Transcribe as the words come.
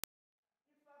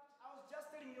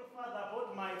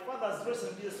first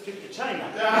and business trip to China.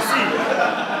 You see,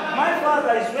 my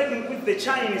father is working with the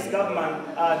Chinese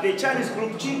government, the Chinese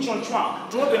group Chuan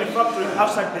to open a factory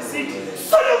outside the city.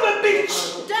 Son of a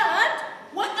bitch! Dad,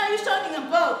 what are you talking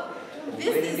about?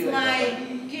 This is my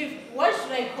gift. What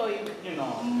should I call you? You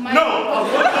know. No!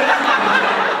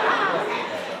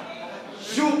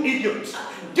 You idiot!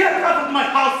 Get out of my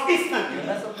house instantly!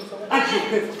 And you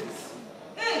pay for this.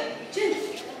 Hey,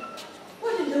 James!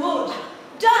 What in the world?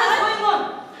 Dad, what's going on?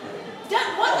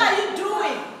 Dad, what are you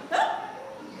doing? Huh?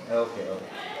 Okay.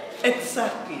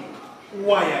 Exactly.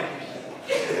 Why are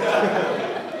you here?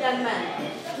 Young man,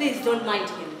 please don't mind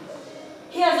him.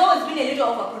 He has always been a little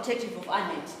overprotective of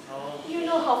Annette. Oh. You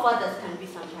know how fathers can be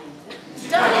sometimes.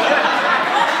 Darling,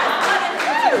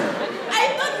 I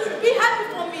thought you'd be happy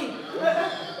for me.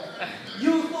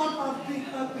 You thought I'd be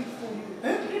happy for you,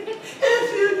 eh?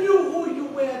 If you knew who you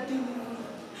were dealing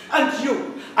with. And you,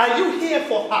 are you here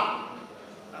for her?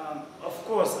 Of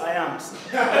course I am.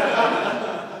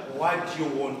 What do you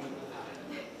want?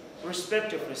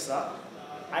 Respectively, sir,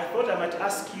 I thought I might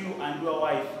ask you and your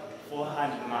wife for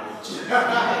hand in marriage.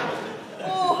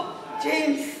 Oh,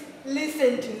 James,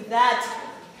 listen to that.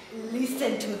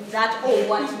 Listen to that. Oh,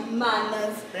 what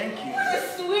manners. Thank you. What a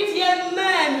sweet young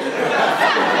man.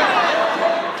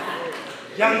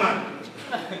 Young man,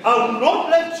 I'll not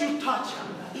let you touch her.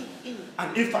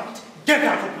 And in fact, get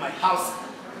out of my house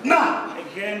now.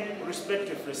 Again,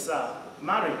 respectively, sir,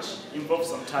 marriage involves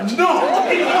some touching. No,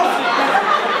 it doesn't.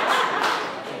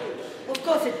 Of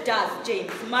course it does,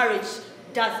 James. Marriage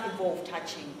does involve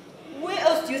touching. Where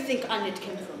else do you think Annette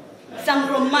came from? Some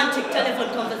romantic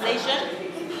telephone conversation?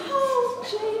 Oh,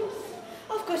 James,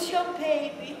 I've got your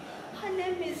baby. Her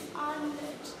name is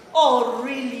Annette. Oh,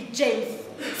 really, James?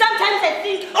 Sometimes I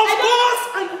think... Of course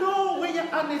I know where your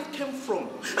Annette came from.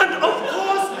 And of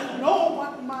course I know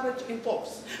what marriage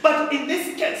involves. But in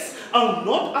this case, I'll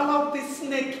not allow this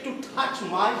snake to touch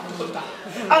my daughter.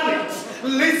 Annette,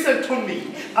 listen to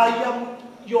me. I am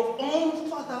your own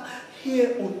father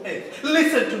here on earth.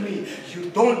 Listen to me. You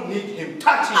don't need him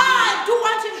touching you. I do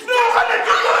want him to touch me. No, Annette,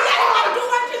 you don't. I do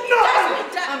want him to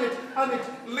touch me. Annette,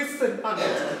 listen,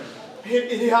 Annette.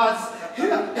 He has. Be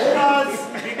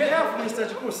careful, Mr.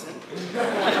 Chikuse.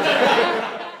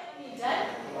 Dad,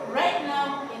 right now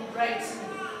in Brighton.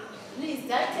 Please,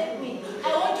 Dad, take me. I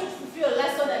want you to fulfill your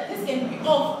life so that this can be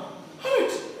over.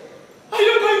 Annette, are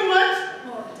you going mad?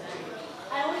 Oh, Dad,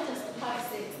 I want us to have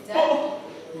sex, Dad. Oh.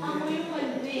 I'm a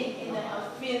human being and I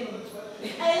have feelings.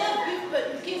 I love you, but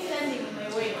you keep standing in my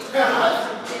way.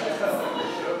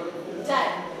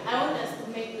 Dad, I want us to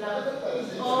make love.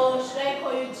 Or should I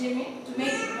call you Jimmy to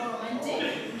make it more romantic?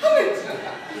 Annette,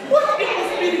 what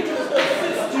impossibility to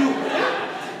assist you?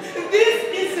 This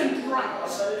isn't right.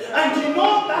 And you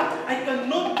know that I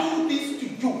cannot do this to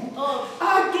you. Oh.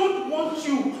 I don't want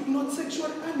you, not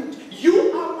sexual Annette.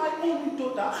 You are my only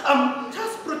daughter. I'm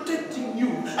just protecting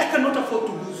you. I cannot afford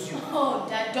to lose you. Oh,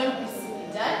 Dad, don't be silly,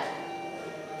 Dad.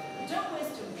 Don't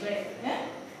waste your breath, eh?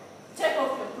 Take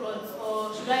off your clothes,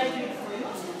 or should I do it for you?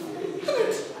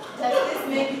 Does this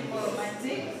make it more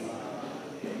romantic?